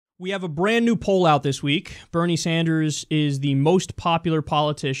We have a brand new poll out this week. Bernie Sanders is the most popular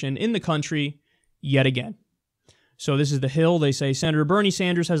politician in the country yet again. So this is The Hill. They say Senator Bernie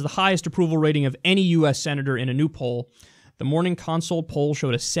Sanders has the highest approval rating of any U.S. senator in a new poll. The Morning Consult poll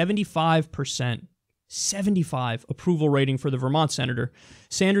showed a 75% approval rating for the Vermont senator.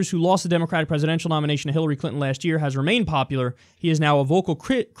 Sanders, who lost the Democratic presidential nomination to Hillary Clinton last year, has remained popular. He is now a vocal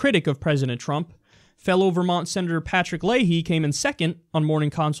critic of President Trump. Fellow Vermont Senator Patrick Leahy came in second on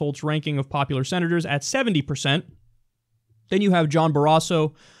Morning Consult's ranking of popular senators at 70%. Then you have John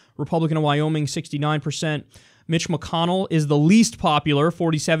Barrasso, Republican of Wyoming, 69%. Mitch McConnell is the least popular,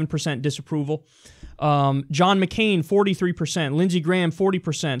 47% disapproval. John McCain, 43%. Lindsey Graham,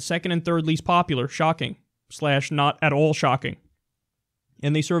 40%. Second and third least popular. Shocking. / not at all shocking.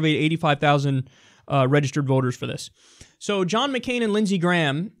 And they surveyed 85,000 registered voters for this. So John McCain and Lindsey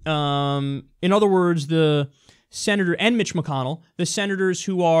Graham, in other words, the senator, and Mitch McConnell, the senators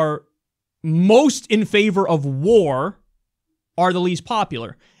who are most in favor of war, are the least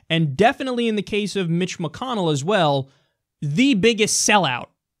popular. And definitely in the case of Mitch McConnell as well, the biggest sellout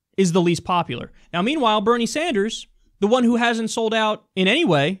is the least popular. Now, meanwhile, Bernie Sanders, the one who hasn't sold out in any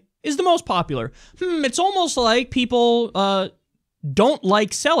way, is the most popular. It's almost like people don't like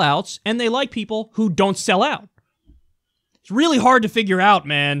sellouts, and they like people who don't sell out. It's really hard to figure out,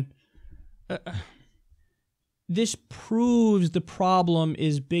 man. This proves the problem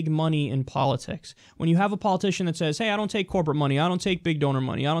is big money in politics. When you have a politician that says, hey, I don't take corporate money, I don't take big donor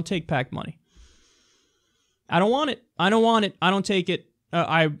money, I don't take PAC money. I don't want it. I don't want it. I don't take it.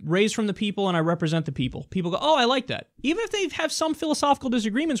 I raise from the people and I represent the people. People go, oh, I like that. Even if they have some philosophical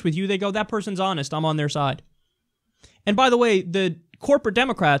disagreements with you, they go, that person's honest. I'm on their side. And by the way, the corporate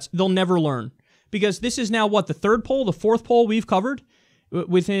Democrats, they'll never learn. Because this is now, what, the third poll, the fourth poll we've covered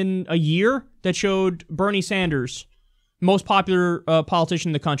within a year that showed Bernie Sanders, most popular politician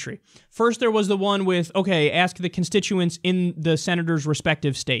in the country. First, there was the one with, okay, ask the constituents in the senators'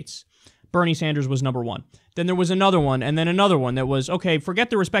 respective states. Bernie Sanders was number one. Then there was another one, and then another one that was, okay, forget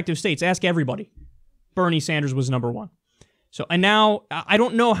the respective states, ask everybody. Bernie Sanders was number one. So, and now, I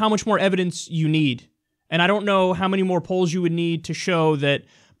don't know how much more evidence you need, and I don't know how many more polls you would need to show that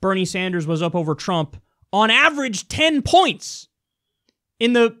Bernie Sanders was up over Trump on average 10 points.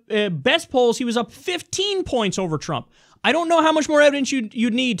 In the best polls, he was up 15 points over Trump. I don't know how much more evidence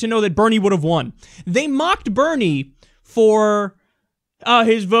you'd need to know that Bernie would have won. They mocked Bernie for,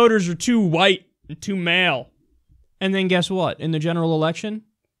 his voters are too white, too male. And then guess what? In the general election,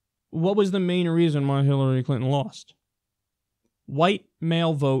 what was the main reason why Hillary Clinton lost? White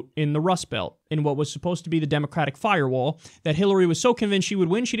male vote in the Rust Belt, in what was supposed to be the Democratic firewall, that Hillary was so convinced she would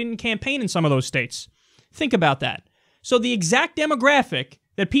win, she didn't campaign in some of those states. Think about that. So the exact demographic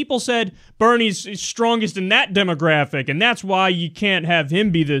that people said, Bernie's strongest in that demographic, and that's why you can't have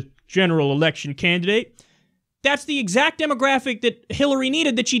him be the general election candidate, that's the exact demographic that Hillary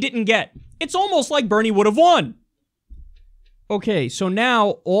needed that she didn't get. It's almost like Bernie would have won. Okay, so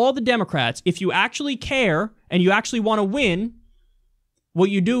now all the Democrats, if you actually care and you actually want to win, what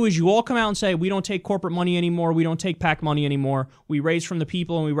you do is you all come out and say, we don't take corporate money anymore, we don't take PAC money anymore, we raise from the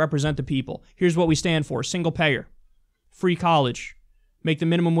people and we represent the people. Here's what we stand for: single payer, free college, make the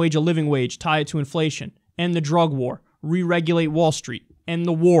minimum wage a living wage, tie it to inflation, end the drug war, re-regulate Wall Street, end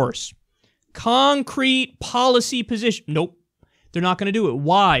the wars. Concrete policy position. Nope, they're not going to do it.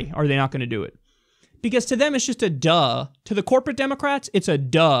 Why are they not going to do it? Because to them, it's just a duh. To the corporate Democrats, it's a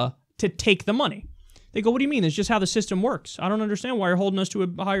duh to take the money. They go, what do you mean? It's just how the system works. I don't understand why you're holding us to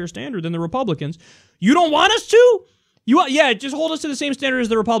a higher standard than the Republicans. You don't want us to? Yeah, just hold us to the same standard as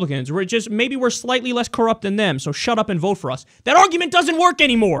the Republicans. Maybe we're slightly less corrupt than them, so shut up and vote for us. That argument doesn't work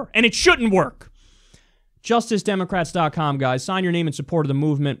anymore, and it shouldn't work. JusticeDemocrats.com, guys. Sign your name in support of the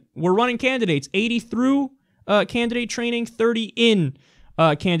movement. We're running candidates, 80 through candidate training, 30 in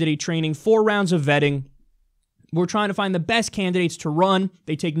candidate training, 4 rounds of vetting. We're trying to find the best candidates to run.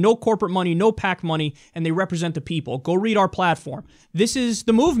 They take no corporate money, no PAC money, and they represent the people. Go read our platform. This is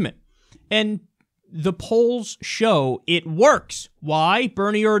the movement. And the polls show it works. Why?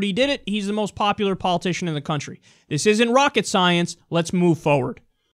 Bernie already did it. He's the most popular politician in the country. This isn't rocket science. Let's move forward.